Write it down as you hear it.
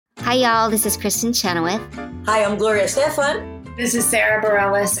Hi, y'all. This is Kristen Chenoweth. Hi, I'm Gloria Stefan. This is Sarah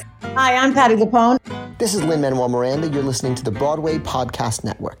Bareilles. Hi, I'm Patty Lapone. This is Lin-Manuel Miranda. You're listening to the Broadway Podcast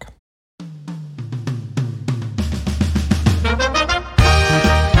Network.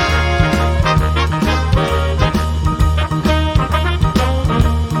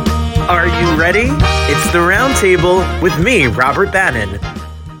 Are you ready? It's the Round Table with me, Robert Bannon.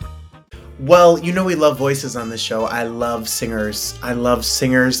 Well, you know we love voices on this show. I love singers. I love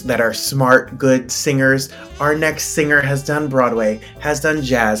singers that are smart, good singers. Our next singer has done Broadway, has done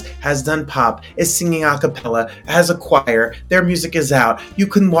jazz, has done pop, is singing a cappella, has a choir. Their music is out. You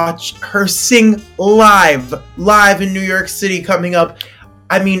can watch her sing live in New York City coming up.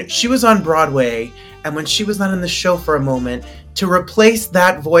 I mean, she was on Broadway, and when she was not in the show for a moment, to replace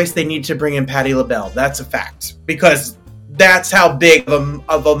that voice, they need to bring in Patti LaBelle. That's a fact, because that's how big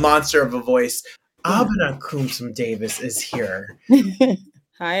of a monster of a voice. Abena Koomson Davis is here.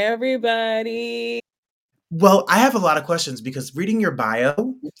 Hi, everybody. Well, I have a lot of questions because reading your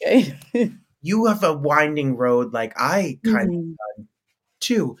bio, you have a winding road like I kind of done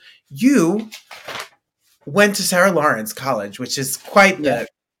too. You went to Sarah Lawrence College, which is quite the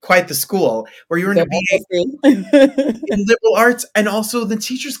school, where you were in a BA in liberal arts and also the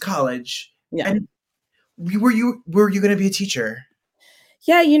Teachers College. Yeah. And were you going to be a teacher?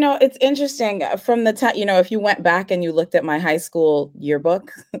 Yeah, you know, it's interesting from the time, you know, if you went back and you looked at my high school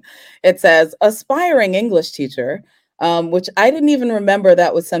yearbook, it says aspiring English teacher, which I didn't even remember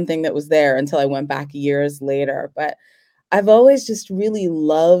that was something that was there until I went back years later. But I've always just really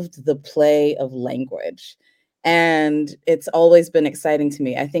loved the play of language. And it's always been exciting to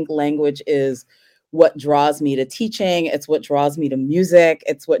me. I think language is what draws me to teaching. It's what draws me to music.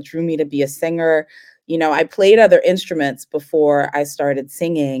 It's what drew me to be a singer. You know, I played other instruments before I started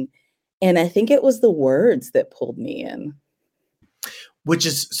singing, and I think it was the words that pulled me in. Which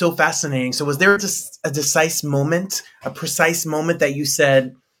is so fascinating. So was there a precise moment that you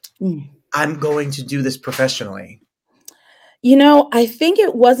said, I'm going to do this professionally? You know, I think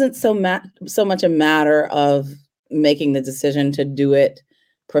it wasn't so much a matter of making the decision to do it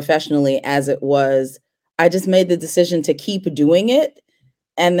professionally as it was, I just made the decision to keep doing it.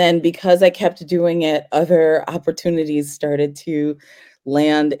 And then because I kept doing it, other opportunities started to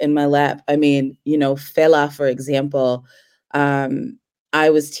land in my lap. I mean, you know, Fela, for example, I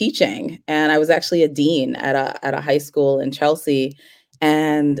was teaching and I was actually a dean at a high school in Chelsea.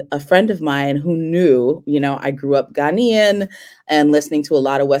 And a friend of mine who knew, you know, I grew up Ghanaian and listening to a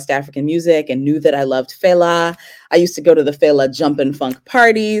lot of West African music and knew that I loved Fela. I used to go to the Fela jump and funk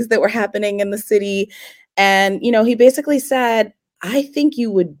parties that were happening in the city. And, you know, he basically said, I think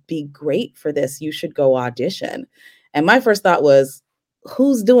you would be great for this. You should go audition. And my first thought was,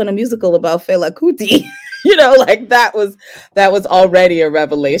 who's doing a musical about Fela Kuti? You know, like that was already a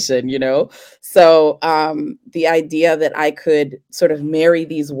revelation, you know? So the idea that I could sort of marry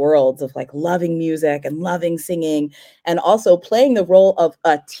these worlds of like loving music and loving singing and also playing the role of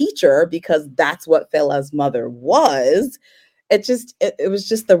a teacher, because that's what Fela's mother was, it was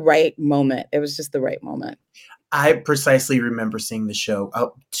just the right moment. It was just the right moment. I precisely remember seeing the show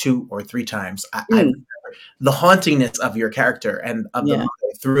 2 or 3 times. I remember the hauntingness of your character and of the mother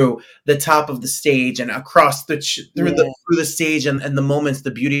through the top of the stage and across through the stage and the moments,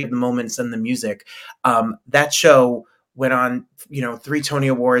 the beauty of the moments and the music. That show went on, you know, 3 Tony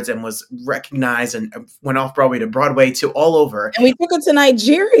Awards and was recognized and went off Broadway to Broadway to all over. And we took it to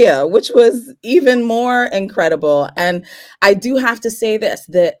Nigeria, which was even more incredible. And I do have to say this,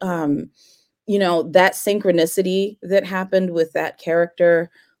 that you know, that synchronicity that happened with that character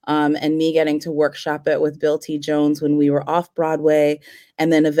and me getting to workshop it with Bill T. Jones when we were off Broadway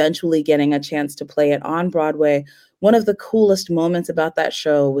and then eventually getting a chance to play it on Broadway. One of the coolest moments about that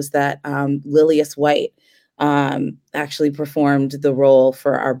show was that Lillias White actually performed the role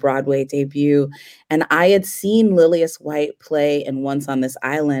for our Broadway debut. And I had seen Lillias White play in Once on This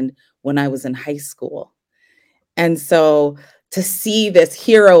Island when I was in high school. And so to see this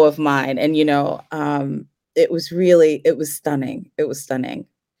hero of mine and, you know, it was stunning. It was stunning.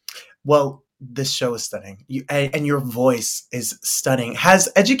 Well, this show is stunning. And your voice is stunning. Has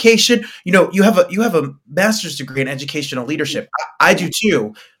education, you know, you have a master's degree in educational leadership. I do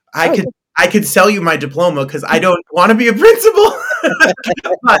too. I could sell you my diploma because I don't want to be a principal.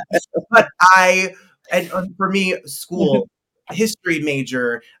 but for me, school, history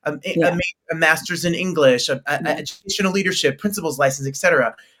major, a master's in English, educational leadership, principal's license,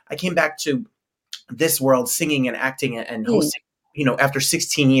 etc. I came back to this world singing and acting and hosting, you know, after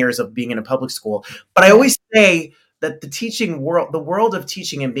 16 years of being in a public school. But I always say that the teaching world, the world of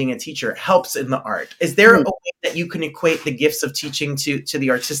teaching and being a teacher, helps in the art. Is there a way that you can equate the gifts of teaching to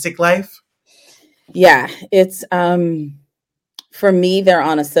the artistic life? Yeah, it's for me, they're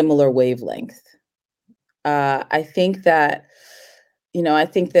on a similar wavelength. I think that, I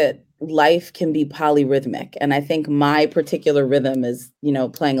think that life can be polyrhythmic. And I think my particular rhythm is,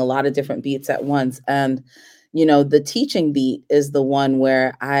 playing a lot of different beats at once. And, the teaching beat is the one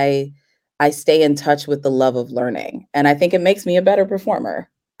where I stay in touch with the love of learning. And I think it makes me a better performer.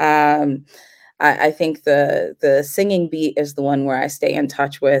 I think the singing beat is the one where I stay in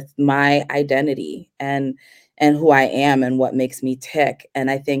touch with my identity and who I am and what makes me tick.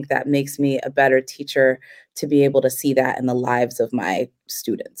 And I think that makes me a better teacher to be able to see that in the lives of my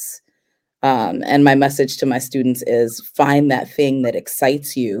students. And my message to my students is find that thing that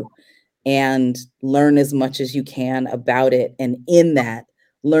excites you and learn as much as you can about it. And in that,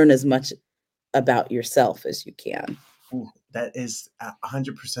 learn as much about yourself as you can. Ooh, that is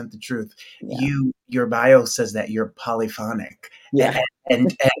 100% the truth. Yeah. Your bio says that you're polyphonic. Yeah.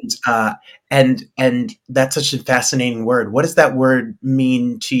 And that's such a fascinating word. What does that word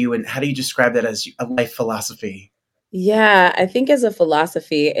mean to you, and how do you describe that as a life philosophy? Yeah, I think as a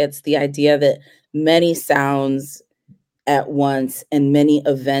philosophy, it's the idea that many sounds at once and many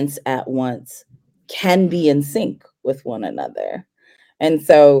events at once can be in sync with one another. And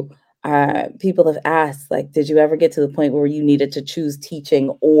so people have asked, like, did you ever get to the point where you needed to choose teaching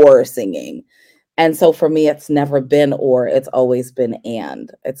or singing? And so for me, it's never been or, it's always been and.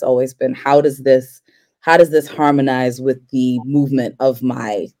 It's always been how does this harmonize with the movement of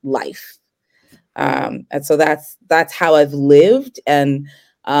my life? And so that's how I've lived. And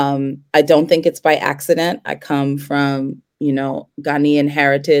I don't think it's by accident. I come from, Ghanaian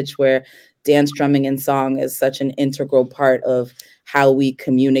heritage where dance, drumming, and song is such an integral part of how we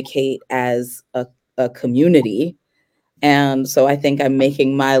communicate as a community. And so I think I'm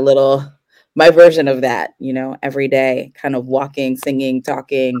making my version of that, every day, kind of walking, singing,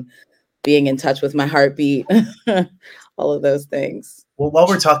 talking, being in touch with my heartbeat, all of those things. Well, while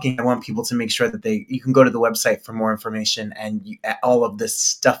we're talking, I want people to make sure that you can go to the website for more information, and all of this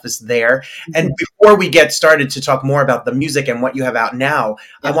stuff is there. And before we get started to talk more about the music and what you have out now,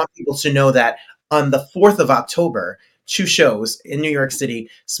 I want people to know that on the 4th of October, 2 shows in New York City,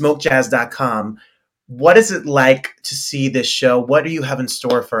 smokejazz.com. What is it like to see this show? What do you have in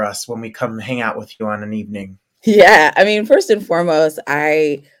store for us when we come hang out with you on an evening? Yeah, I mean, first and foremost,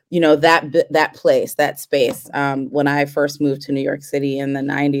 that place, that space. When I first moved to New York City in the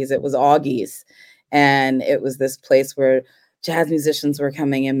 90s, it was Augie's. And it was this place where jazz musicians were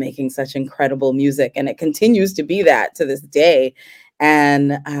coming and making such incredible music. And it continues to be that to this day.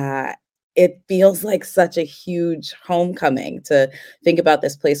 And it feels like such a huge homecoming to think about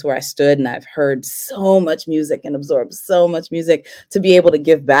this place where I stood and I've heard so much music and absorbed so much music. To be able to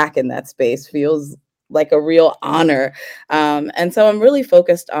give back in that space feels like a real honor. And so I'm really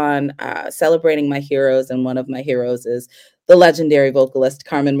focused on celebrating my heroes. And one of my heroes is the legendary vocalist,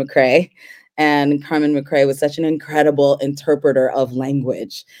 Carmen McRae. And Carmen McRae was such an incredible interpreter of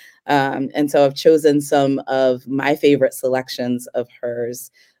language. And so I've chosen some of my favorite selections of hers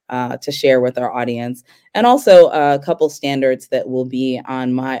to share with our audience. And also a couple standards that will be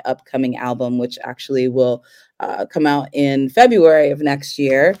on my upcoming album, which actually will come out in February of next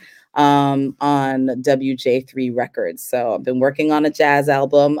year. On WJ3 Records. So I've been working on a jazz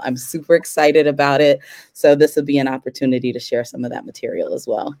album. I'm super excited about it. So this will be an opportunity to share some of that material as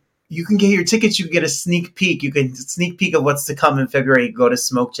well. You can get your tickets. You can get a sneak peek. You can sneak peek of what's to come in February. Go to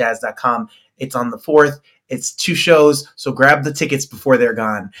smokejazz.com. It's on the 4th. It's 2 shows. So grab the tickets before they're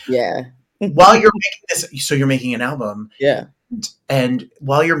gone. Yeah. While you're making this, so you're making an album. Yeah. And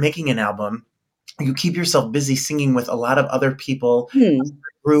while you're making an album, you keep yourself busy singing with a lot of other people,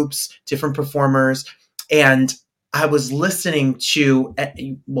 groups, different performers. And I was listening to,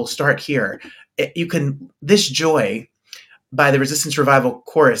 we'll start here. This Joy by the Resistance Revival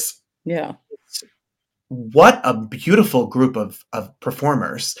Chorus. Yeah. What a beautiful group of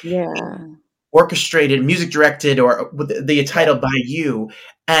performers. Yeah. Orchestrated, music directed, or with the title by you.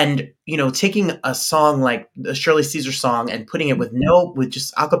 And, taking a song like the Shirley Caesar song and putting it with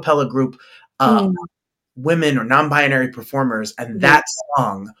just a cappella group, women or non-binary performers, and that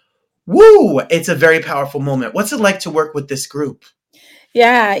song, woo, it's a very powerful moment. What's it like to work with this group?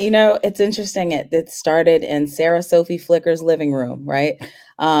 Yeah, it's interesting. It started in Sarah Sophie Flicker's living room, right?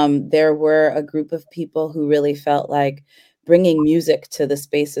 There were a group of people who really felt like bringing music to the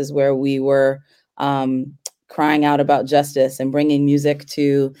spaces where we were crying out about justice, and bringing music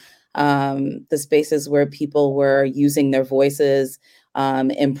to the spaces where people were using their voices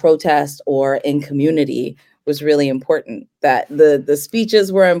in protest or in community, was really important. That the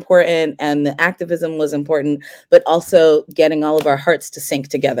speeches were important and the activism was important, but also getting all of our hearts to sync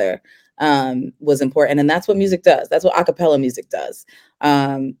together was important. And that's what music does. That's what a cappella music does.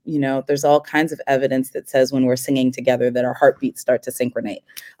 There's all kinds of evidence that says when we're singing together that our heartbeats start to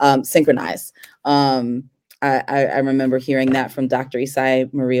synchronize. I remember hearing that from Dr.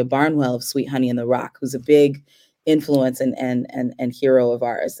 Isai Maria Barnwell of Sweet Honey in the Rock, who's a big influence and hero of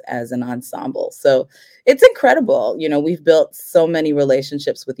ours as an ensemble. So it's incredible. We've built so many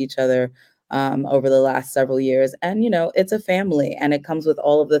relationships with each other over the last several years. And, it's a family, and it comes with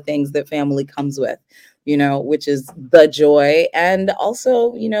all of the things that family comes with, which is the joy and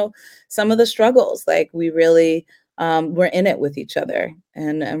also, some of the struggles. Like we really, we're in it with each other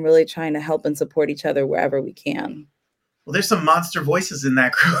and really trying to help and support each other wherever we can. Well, there's some monster voices in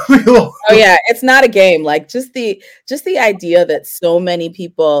that crew. Oh yeah, it's not a game. Like just the idea that so many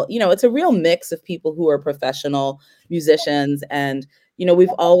people, it's a real mix of people who are professional musicians. And, we've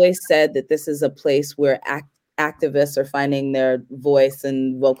always said that this is a place where activists are finding their voice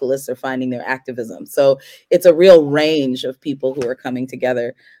and vocalists are finding their activism. So it's a real range of people who are coming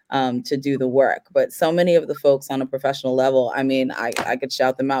together to do the work. But so many of the folks on a professional level, I mean, I could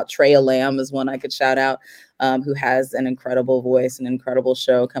shout them out. Treya Lamb is one I could shout out, who has an incredible voice, an incredible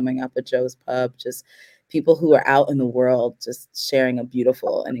show coming up at Joe's Pub. Just people who are out in the world, just sharing a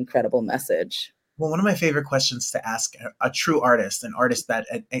beautiful and incredible message. Well, one of my favorite questions to ask a true artist, an artist that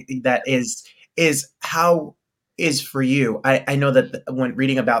is how is for you. I know that when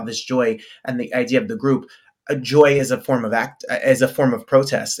reading about this joy and the idea of the group, joy is a form of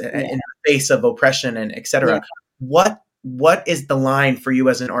protest in the face of oppression and etc. Yeah. What is the line for you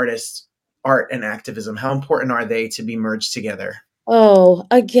as an artist, art and activism? How important are they to be merged together? Oh,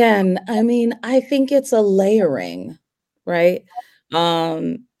 again, I mean, I think it's a layering, right?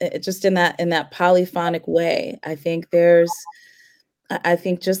 Just in that polyphonic way. I think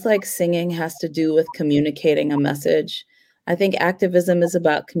just like singing has to do with communicating a message, I think activism is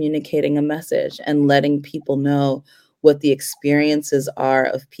about communicating a message and letting people know what the experiences are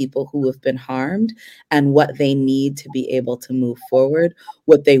of people who have been harmed and what they need to be able to move forward,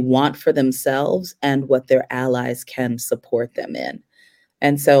 what they want for themselves, and what their allies can support them in.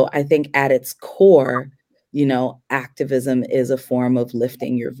 And so I think at its core, activism is a form of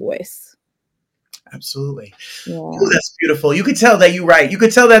lifting your voice. Absolutely. Yeah. Ooh, that's beautiful. You could tell that you write. You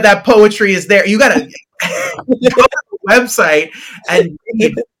could tell that poetry is there. You got to go to the website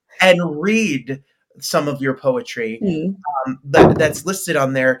and read some of your poetry that's listed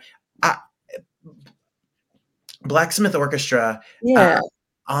on there. Blacksmith Orchestra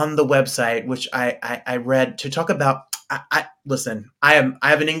on the website, which I read to talk about. Listen, I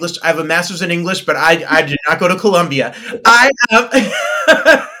have a master's in English, but I did not go to Columbia.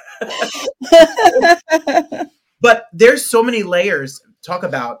 But there's so many layers. Talk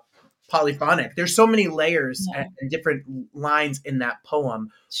about polyphonic. There's so many layers and different lines in that poem.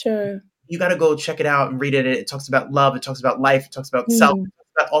 Sure. You got to go check it out and read it. It talks about love. It talks about life. It talks about self. It talks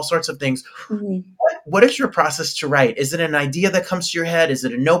about all sorts of things. What is your process to write? Is it an idea that comes to your head? Is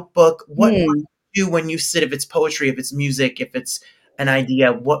it a notebook? What do you do when you sit? If it's poetry, if it's music, if it's an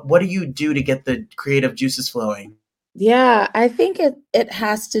idea, what do you do to get the creative juices flowing? Yeah, I think it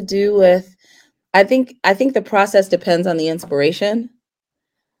has to do with, I think the process depends on the inspiration.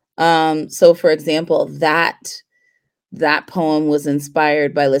 So for example, that poem was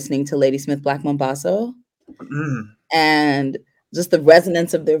inspired by listening to Ladysmith Black Mambazo and just the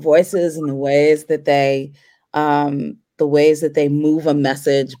resonance of their voices and the ways that they move a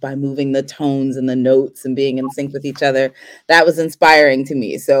message by moving the tones and the notes and being in sync with each other. That was inspiring to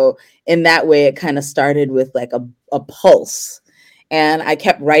me. So in that way, it kind of started with like a pulse. And I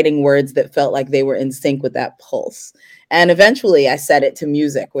kept writing words that felt like they were in sync with that pulse. And eventually I set it to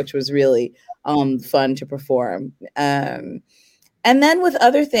music, which was really fun to perform. And then with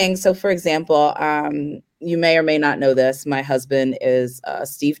other things, so for example, you may or may not know this, my husband is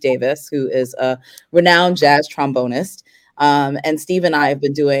Steve Davis, who is a renowned jazz trombonist. And Steve and I have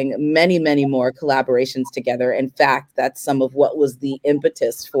been doing many, many more collaborations together. In fact, that's some of what was the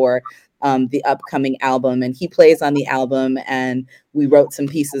impetus for the upcoming album. And he plays on the album, and we wrote some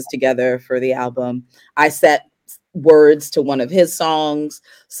pieces together for the album. I set words to one of his songs.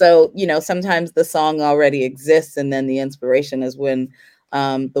 So, sometimes the song already exists and then the inspiration is when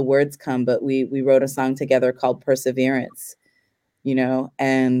the words come. But we wrote a song together called Perseverance,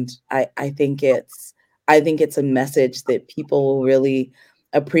 and I think it's a message that people will really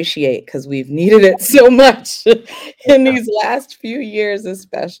appreciate because we've needed it so much in these last few years,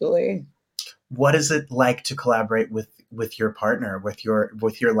 especially. what is it like to collaborate with your partner, with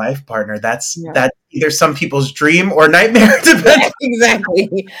your life partner? That's Yeah. that either some people's dream or nightmare, depends.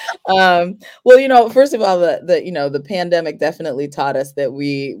 Exactly. Well, first of all, the pandemic definitely taught us that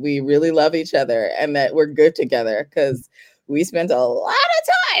we really love each other and that we're good together because we spent a lot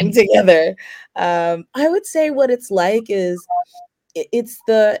of time together. I would say what it's like is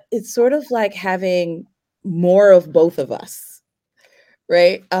it's sort of like having more of both of us.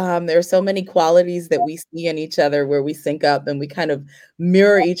 Right. There are so many qualities that we see in each other where we sync up and we kind of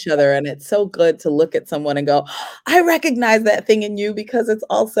mirror each other. And it's so good to look at someone and go, I recognize that thing in you because it's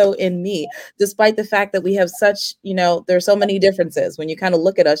also in me, despite the fact that we have such, there's so many differences. When you kind of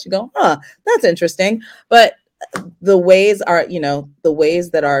look at us, you go, that's interesting. But the ways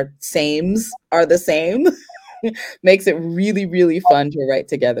that our sames are the same makes it really, really fun to write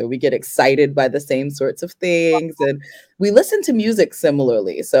together. We get excited by the same sorts of things and we listen to music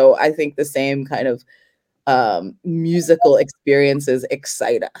similarly. So I think the same kind of musical experiences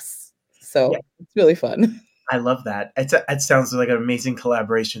excite us. So it's really fun. I love that. It sounds like an amazing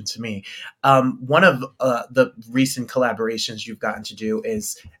collaboration to me. One of the recent collaborations you've gotten to do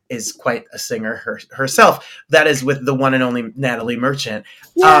is quite a singer herself. That is with the one and only Natalie Merchant.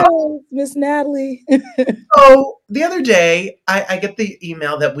 Yes, Miss Natalie. So the other day, I get the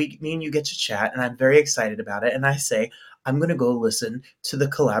email that me and you get to chat, and I'm very excited about it. And I say, I'm going to go listen to the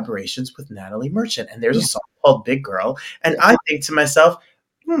collaborations with Natalie Merchant. And there's a song called Big Girl. And I think to myself,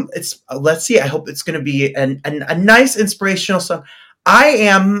 let's see. I hope it's going to be a nice inspirational song. I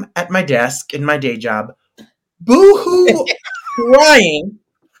am at my desk in my day job, boo-hoo, crying.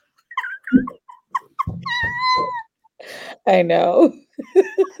 I know.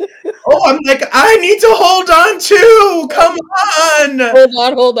 I'm like, I need to hold on too. Come on.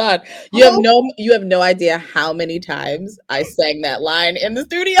 Hold on. You have no idea how many times I sang that line in the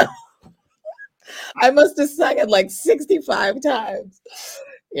studio. I must have sung it like 65 times.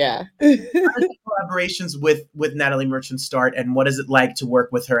 Yeah. How does the collaborations with Natalie Merchant start, and what is it like to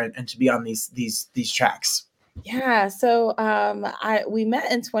work with her and to be on these tracks? Yeah, so we met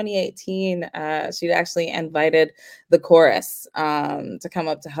in 2018. She'd actually invited the chorus to come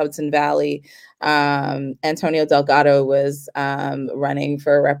up to Hudson Valley. Antonio Delgado was running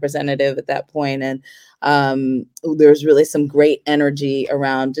for a representative at that point, and there was really some great energy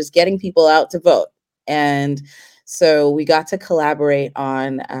around just getting people out to vote. And so we got to collaborate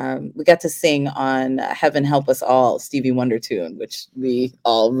we got to sing on Heaven Help Us All, Stevie Wonder tune, which we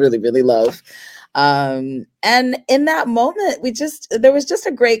all really, really love. And in that moment, there was just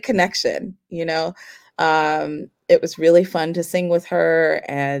a great connection, it was really fun to sing with her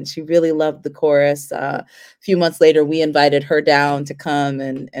and she really loved the chorus. A few months later, we invited her down to come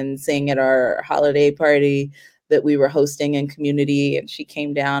and sing at our holiday party that we were hosting in community. And she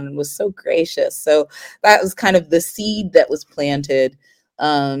came down and was so gracious. So that was kind of the seed that was planted.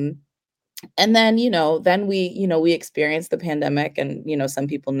 And then, we experienced the pandemic and, some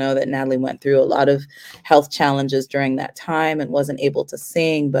people know that Natalie went through a lot of health challenges during that time and wasn't able to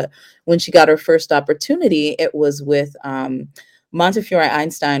sing. But when she got her first opportunity, it was with Montefiore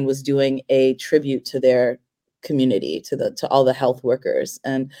Einstein was doing a tribute to their community, to all the health workers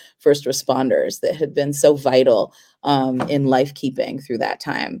and first responders that had been so vital in life keeping through that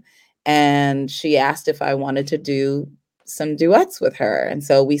time. And she asked if I wanted to do some duets with her. And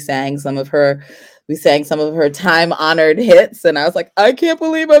so we sang some of her time honored hits. And I was like, I can't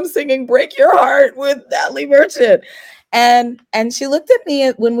believe I'm singing Break Your Heart with Natalie Merchant. And she looked at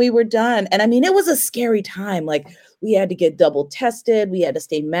me when we were done. And I mean, it was a scary time. Like we had to get double tested. We had to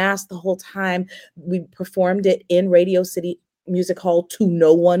stay masked the whole time. We performed it in Radio City Music Hall to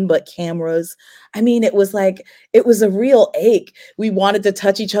no one but cameras. I mean, it was a real ache. We wanted to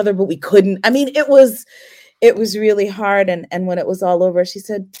touch each other, but we couldn't. I mean, it was really hard. And when it was all over, she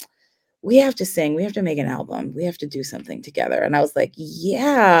said, we have to sing. We have to make an album. We have to do something together. And I was like,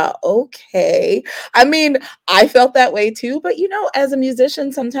 yeah, okay. I mean, I felt that way too. But, as a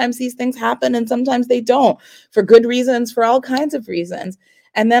musician, sometimes these things happen and sometimes they don't, for good reasons, for all kinds of reasons.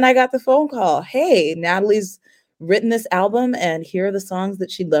 And then I got the phone call. Hey, Natalie's written this album and here are the songs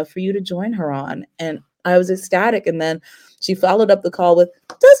that she'd love for you to join her on. And I was ecstatic. And then she followed up the call with,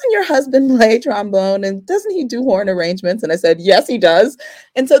 doesn't your husband play trombone and doesn't he do horn arrangements? And I said, yes, he does.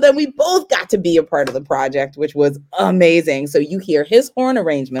 And so then we both got to be a part of the project, which was amazing. So you hear his horn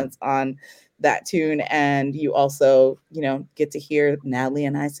arrangements on that tune and you also, get to hear Natalie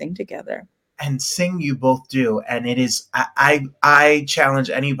and I sing together. And sing you both do. And it is, I challenge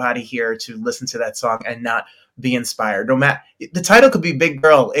anybody here to listen to that song and not be inspired. No matter, the title could be Big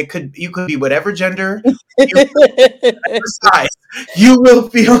Girl. You could be whatever gender, whatever size, you will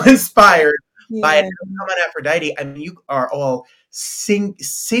feel inspired by Yeah. Come On Aphrodite, I mean, you are all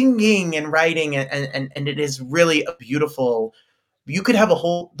singing and writing, and it is really a beautiful. You could have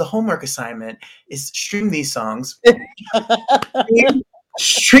the homework assignment is stream these songs,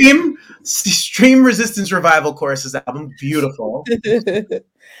 stream Resistance Revival Choruses album, beautiful, Thank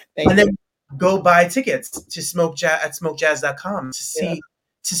and you. then go buy tickets to Smoke Jazz at smokejazz.com Yeah.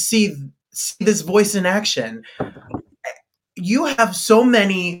 to see this voice in action. You have so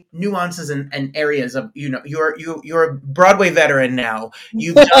many nuances and areas of, you're a Broadway veteran now.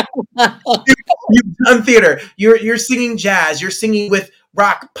 You've done theater. You're singing jazz. You're singing with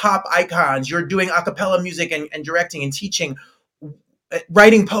rock pop icons. You're doing a cappella music and directing and teaching,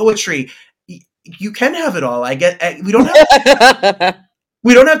 writing poetry. You can have it all.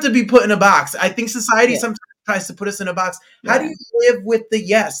 We don't have to be put in a box. I think society sometimes tries to put us in a box. How do you live with the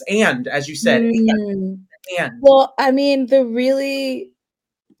yes and, as you said, and? Well, I mean, the really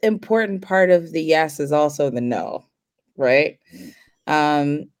important part of the yes is also the no, right?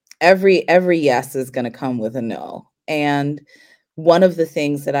 Every yes is going to come with a no. And one of the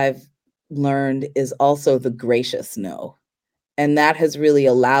things that I've learned is also the gracious no. And that has really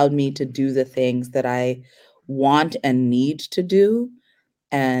allowed me to do the things that I want and need to do,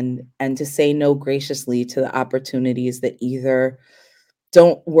 and to say no graciously to the opportunities that either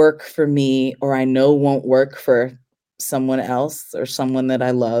don't work for me or I know won't work for someone else or someone that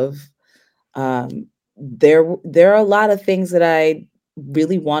I love. There are a lot of things that I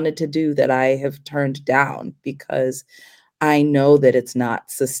really wanted to do that I have turned down because I know that it's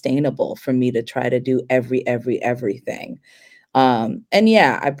not sustainable for me to try to do everything. And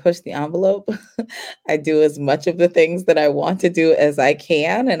yeah, I push the envelope. I do as much of the things that I want to do as I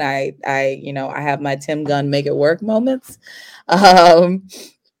can. And I have my Tim Gunn make it work moments. Um,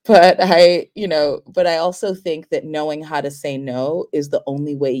 but I also think that knowing how to say no is the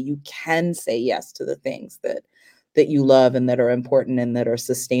only way you can say yes to the things that you love and that are important and that are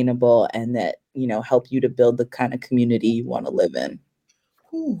sustainable and that, help you to build the kind of community you want to live in.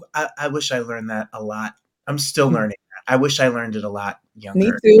 Ooh, I wish I learned that a lot. I'm still learning that. I wish I learned it a lot younger.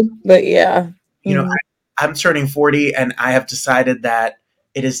 Me too, but yeah. I'm turning 40 and I have decided that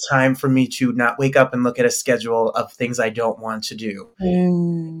it is time for me to not wake up and look at a schedule of things I don't want to do.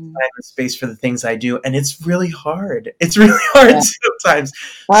 Time and space for the things I do. And it's really hard. It's really hard sometimes.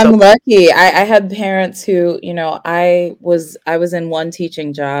 I'm lucky. I had parents who, I was in one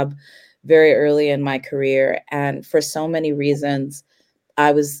teaching job very early in my career. And for so many reasons,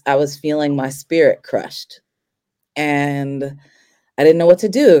 I was feeling my spirit crushed. And I didn't know what to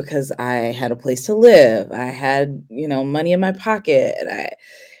do because I had a place to live. I had, money in my pocket.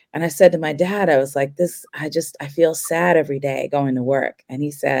 And I said to my dad, I was like, I feel sad every day going to work. And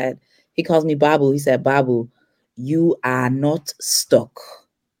he calls me Babu. He said, Babu, you are not stuck.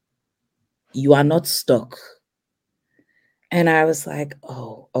 You are not stuck. And I was like,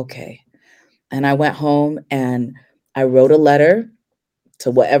 oh, okay. And I went home and I wrote a letter to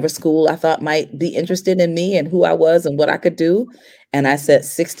whatever school I thought might be interested in me and who I was and what I could do. And I sent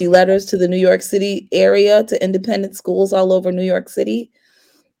 60 letters to the New York City area, to independent schools all over New York City.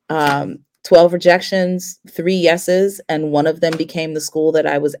 12 rejections, 3 yeses, and one of them became the school that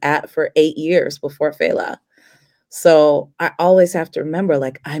I was at for 8 years before Fela. So I always have to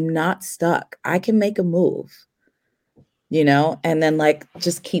remember, I'm not stuck. I can make a move, and then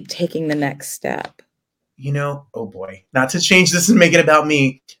just keep taking the next step. Oh boy, not to change this and make it about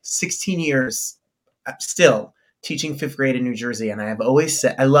me. 16 years still teaching 5th grade in New Jersey. And I have always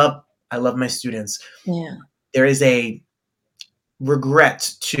said, I love my students. Yeah. There is a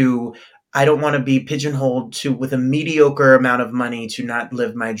regret I don't want to be pigeonholed with a mediocre amount of money to not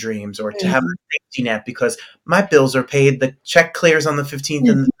live my dreams or to have a safety net because my bills are paid. The check clears on the 15th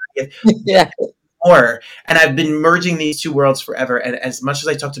and the 30th. Yeah. More. And I've been merging these two worlds forever. And as much as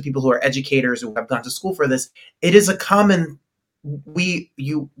I talk to people who are educators who have gone to school for this, it is a common, we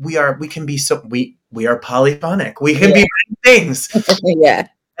are polyphonic. We can be many things. Yeah.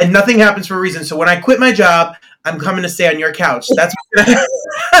 And nothing happens for a reason. So when I quit my job, I'm coming to stay on your couch. That's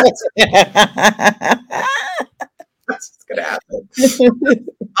what's going to happen.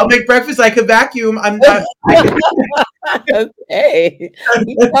 I'll make breakfast. I could vacuum. I'm not. Hey,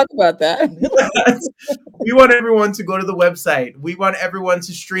 we can talk about that. We want everyone to go to the website. We want everyone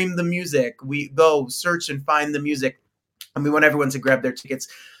to stream the music. We go search and find the music. And we want everyone to grab their tickets,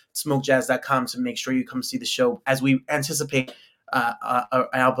 smokejazz.com, to make sure you come see the show as we anticipate an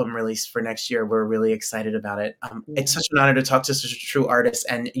album release for next year. We're really excited about it. It's such an honor to talk to such a true artist,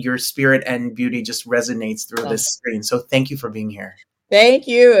 and your spirit and beauty just resonates through this screen. So thank you for being here. Thank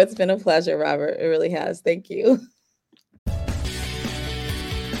you. It's been a pleasure, Robert. It really has. Thank you.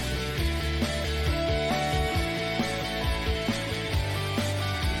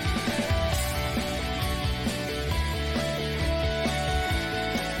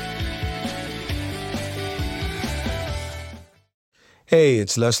 Hey,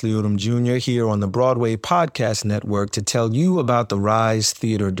 it's Leslie Odom Jr. here on the Broadway Podcast Network to tell you about the Rise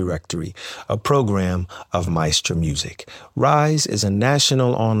Theater Directory, a program of Maestro Music. Rise is a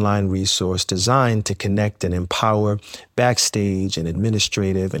national online resource designed to connect and empower backstage and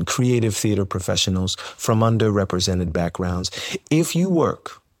administrative and creative theater professionals from underrepresented backgrounds. If you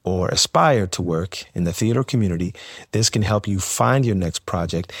work or aspire to work in the theater community, this can help you find your next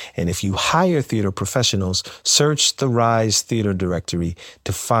project. And if you hire theater professionals, search the Rise Theater Directory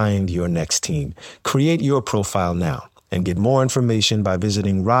to find your next team. Create your profile now and get more information by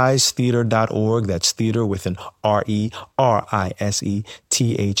visiting risetheater.org. That's theater with an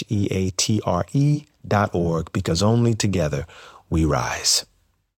RERISETHEATRE.org, because only together we rise.